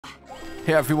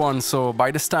Hey everyone, so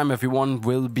by this time everyone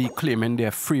will be claiming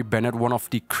their free Bennett, one of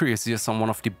the craziest and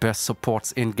one of the best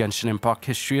supports in Genshin Impact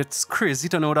history. It's crazy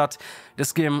to know that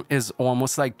this game is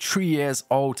almost like 3 years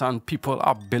out and people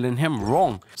are billing him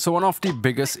wrong. So one of the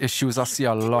biggest issues I see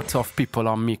a lot of people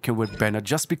are making with Bennett,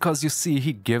 just because you see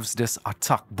he gives this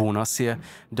attack bonus here,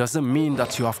 doesn't mean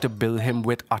that you have to bill him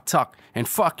with attack. In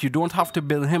fact, you don't have to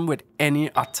bill him with any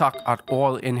attack at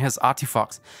all in his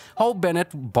artifacts. How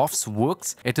Bennett buffs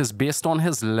works, it is based on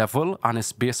his level and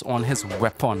it's based on his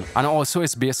weapon, and also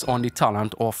it's based on the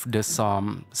talent of this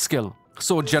skill.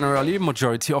 So generally,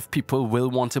 majority of people will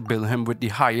want to build him with the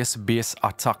highest base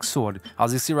attack sword.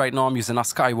 As you see right now, I'm using a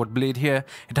Skyward Blade here.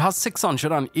 It has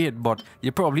 608, but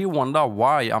you probably wonder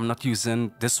why I'm not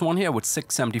using this one here with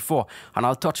 674, and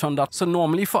I'll touch on that. So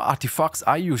normally for artifacts,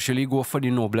 I usually go for the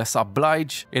Noblesse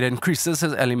Oblige. It increases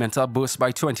his elemental burst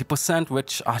by 20%,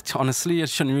 which honestly, I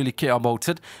shouldn't really care about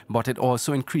it, but it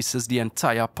also increases the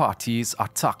entire party's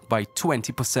attack by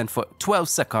 20% for 12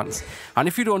 seconds. And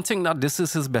if you don't think that this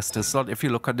is his best in slot, if you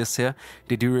look at this here,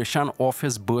 the duration of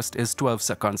his burst is 12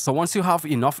 seconds. So once you have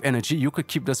enough energy, you could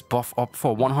keep this buff up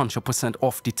for 100%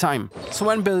 of the time. So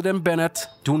when building Bennett,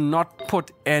 do not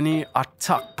put any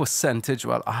attack percentage.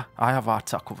 Well, I have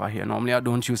attack over here. Normally I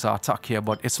don't use attack here,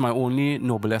 but it's my only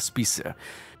noblesse piece here.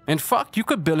 In fact, you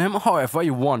could build him however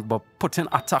you want, but putting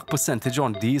attack percentage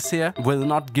on these here will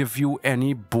not give you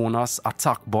any bonus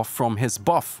attack buff from his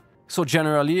buff. So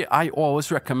generally, I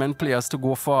always recommend players to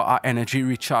go for a energy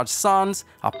recharge sands,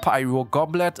 a pyro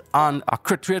goblet, and a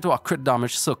crit rate or a crit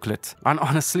damage circlet. And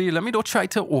honestly, let me don't try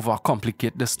to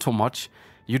overcomplicate this too much.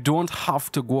 You don't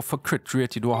have to go for crit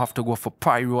rate, you don't have to go for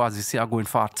pyro. As you see, I'm going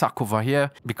for attack over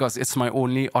here because it's my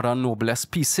only other noblesse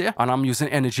piece here, and I'm using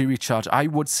energy recharge. I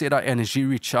would say that energy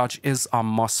recharge is a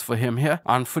must for him here.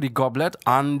 And for the goblet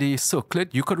and the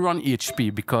circlet, you could run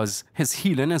HP because his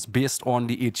healing is based on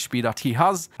the HP that he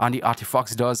has, and the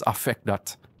artifacts does affect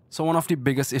that. So one of the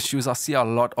biggest issues I see a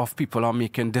lot of people are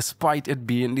making, despite it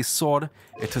being the sword,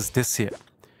 it is this here.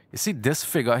 You see this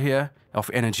figure here of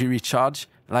energy recharge?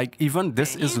 Like, even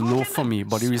this is low for me,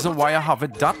 but the reason why I have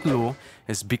it that low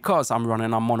is because I'm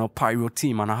running a mono pyro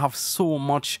team and I have so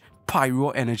much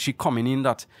pyro energy coming in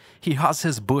that he has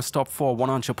his burst up for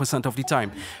 100% of the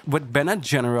time. With Bennett,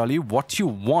 generally, what you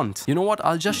want, you know what,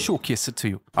 I'll just showcase it to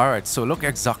you. Alright, so look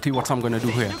exactly what I'm gonna do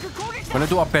here. I'm gonna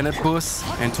do a Bennett burst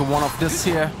into one of this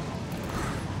here.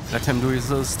 Let him do his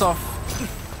little stuff.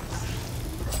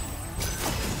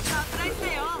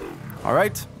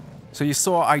 Alright. So you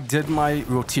saw I did my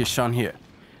rotation here.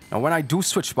 Now when I do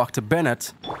switch back to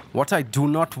Bennett, what I do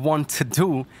not want to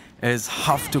do is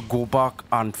have to go back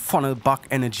and funnel back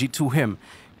energy to him.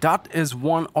 That is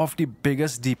one of the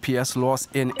biggest DPS loss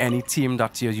in any team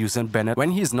that you're using Bennett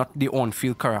when he's not the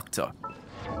on-field character.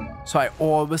 So I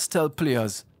always tell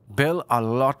players, build a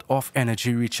lot of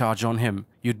energy recharge on him.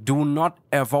 You do not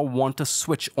ever want to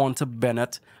switch onto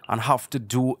Bennett and have to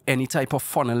do any type of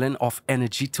funneling of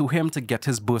energy to him to get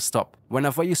his burst up.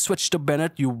 Whenever you switch to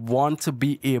Bennett, you want to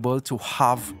be able to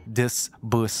have this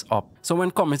burst up. So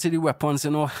when coming to the weapons,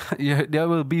 you know, there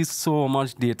will be so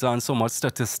much data and so much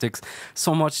statistics,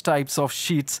 so much types of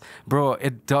sheets. Bro,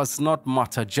 it does not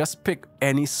matter. Just pick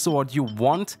any sword you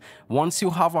want. Once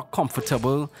you have a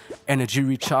comfortable energy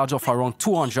recharge of around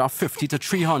 250 to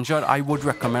 300, I would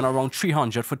recommend around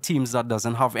 300 for teams that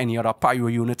doesn't have any other pyro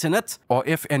unit in it, or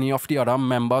if any of the other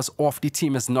members of the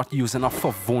team is not using a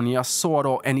Favonius sword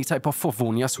or any type of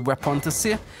Favonius weapon to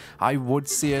say, I would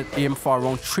say aim for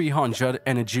around 300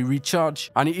 energy recharge.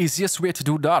 And the easiest way to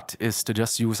do that is to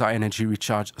just use our energy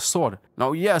recharge sword.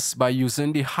 Now yes, by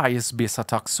using the highest base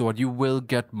attack sword, you will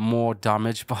get more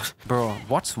damage, but bro,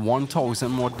 what's 1000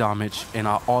 more damage in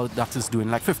all that is doing?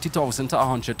 Like 50,000 to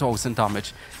 100,000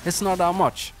 damage. It's not that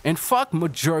much. In fact,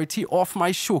 majority of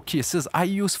my showcases, I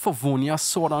use Favonius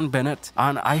sword on Bennett,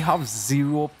 and I have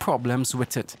zero problems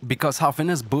with it, because having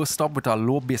his burst up with a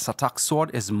low base attack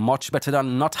sword is much better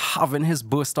than not having his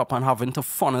burst up and having to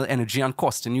funnel energy and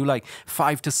costing you like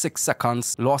 5 to 6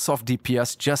 seconds loss of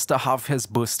DPS just to have his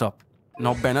burst up.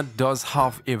 Now Bennett does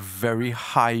have a very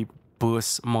high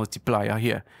burst multiplier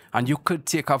here, and you could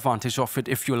take advantage of it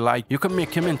if you like. You can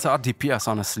make him into a DPS,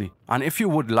 honestly. And if you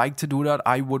would like to do that,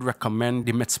 I would recommend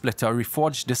the Mid-Splitter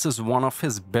Reforged. This is one of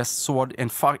his best sword. In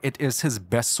fact, it is his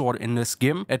best sword in this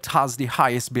game. It has the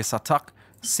highest base attack,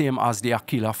 same as the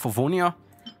Aquila Favonia.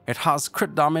 It has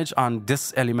crit damage, and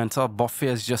this elemental buff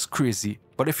here is just crazy.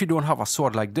 But if you don't have a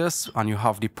sword like this and you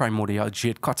have the Primordial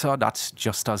Jade Cutter, that's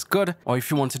just as good. Or if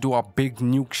you want to do a big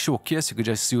nuke showcase, you could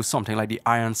just use something like the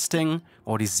Iron Sting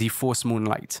or the Z-Force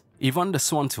Moonlight. Even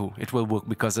this one too, it will work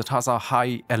because it has a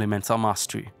high elemental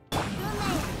mastery.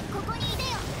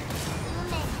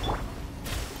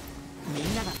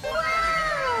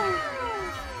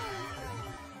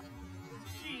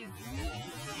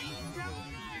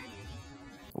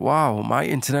 Wow, my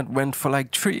internet went for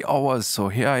like 3 hours, so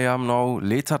here I am now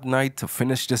late at night to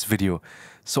finish this video.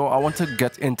 So I want to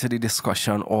get into the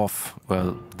discussion of,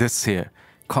 well, this here,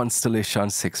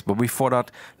 Constellation 6. But before that,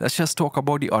 let's just talk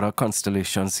about the other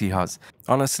constellations he has.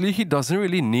 Honestly, he doesn't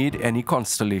really need any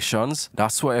constellations.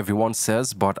 That's what everyone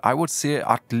says, but I would say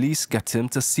at least get him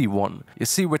to C1. You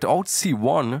see, without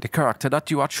C1, the character that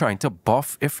you are trying to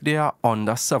buff, if they are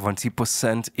under 70%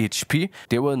 HP,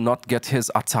 they will not get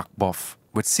his attack buff.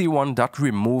 With C1, that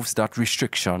removes that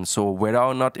restriction. So whether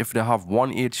or not if they have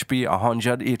 1 HP,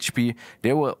 100 HP,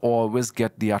 they will always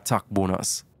get the attack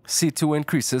bonus. C2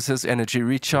 increases his energy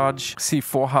recharge.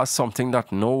 C4 has something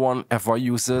that no one ever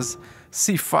uses.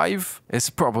 C5 is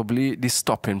probably the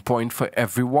stopping point for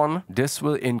everyone. This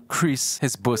will increase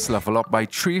his burst level up by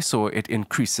 3, so it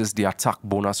increases the attack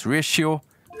bonus ratio.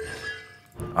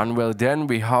 And well, then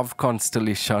we have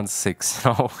Constellation 6.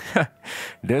 Now,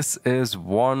 this is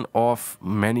one of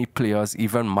many players,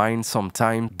 even mine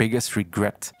sometimes, biggest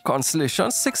regret.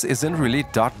 Constellation 6 isn't really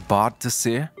that bad to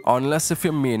say, unless if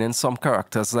you're maining some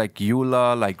characters like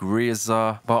Eula, like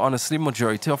Razor. But honestly,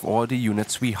 majority of all the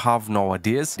units we have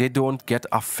nowadays, they don't get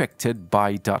affected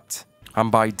by that.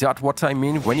 And by that, what I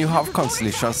mean, when you have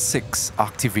Constellation 6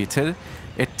 activated,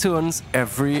 it turns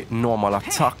every normal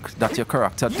attack that your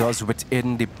character does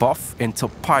within the buff into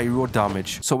pyro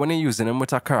damage. So when you're using him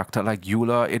with a character like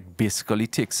Eula, it basically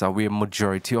takes away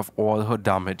majority of all her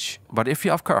damage. But if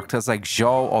you have characters like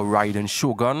Zhao or Raiden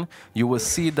Shogun, you will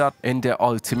see that in their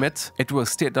ultimate, it will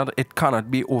state that it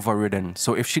cannot be overridden.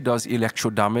 So if she does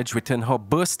electro damage within her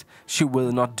burst, she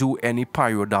will not do any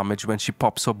pyro damage when she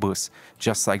pops her burst.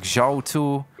 Just like Zhao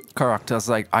too, characters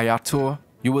like Ayato,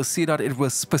 you will see that it will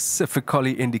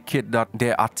specifically indicate that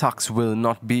their attacks will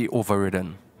not be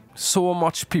overridden. So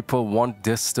much people want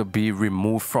this to be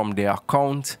removed from their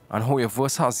account, and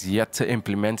Hoyoverse has yet to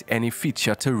implement any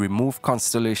feature to remove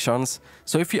constellations.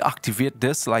 So if you activate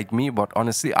this like me, but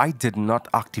honestly I did not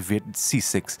activate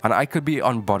C6 and I could be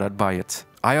unbothered by it.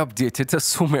 I updated to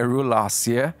Sumeru last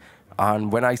year,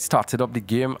 and when I started up the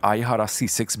game, I had a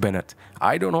C6 Bennett.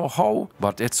 I don't know how,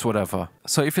 but it's whatever.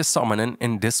 So if you're summoning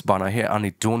in this banner here and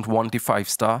you don't want the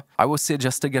 5-star, I would say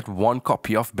just to get 1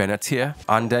 copy of Bennett here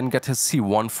and then get his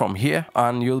C1 from here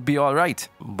and you'll be alright.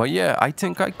 But yeah, I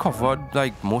think I covered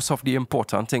like most of the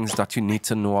important things that you need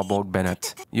to know about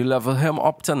Bennett. You level him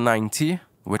up to 90.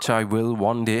 Which I will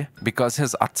one day, because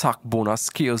his attack bonus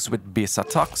scales with base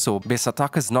attack. So base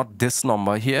attack is not this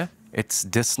number here, it's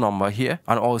this number here.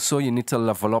 And also you need to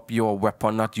level up your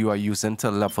weapon that you are using to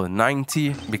level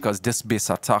 90, because this base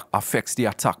attack affects the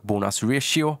attack bonus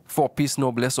ratio. 4-piece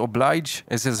Noblesse Oblige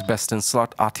is his best in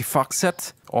slot artifact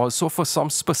set. Also for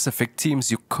some specific teams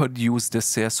you could use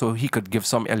this here, so he could give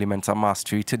some elemental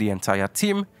mastery to the entire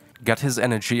team. Get his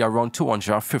energy around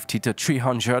 250 to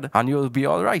 300 and you'll be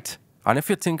alright. And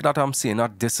if you think that I'm saying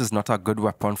that this is not a good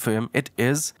weapon for him, it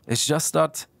is. It's just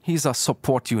that he's a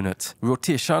support unit.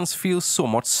 Rotations feel so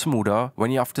much smoother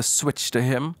when you have to switch to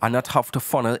him and not have to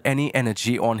funnel any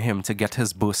energy on him to get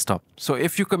his burst up. So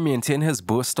if you can maintain his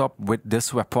burst up with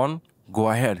this weapon,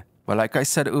 go ahead. But like I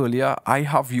said earlier, I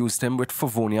have used him with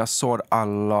Favonia's sword a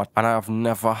lot and I have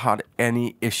never had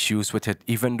any issues with it,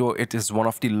 even though it is one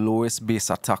of the lowest base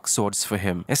attack swords for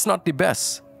him. It's not the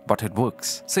best, but it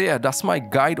works. So yeah, that's my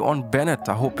guide on Bennett.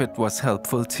 I hope it was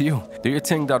helpful to you. Do you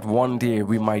think that one day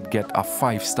we might get a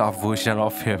 5-star version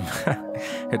of him?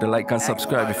 Hit the like and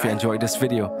subscribe if you enjoyed this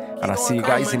video, and I'll see you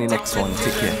guys in the next one.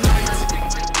 Take care.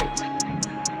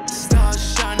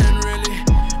 Stars shining really,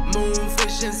 moon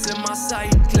visions in my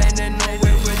sight, landing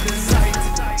nowhere with the sight.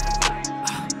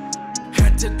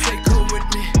 Had to take her with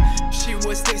me, she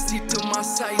was tasty to my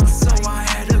sight, so I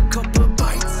had a couple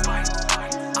bites.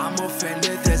 I'm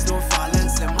offended.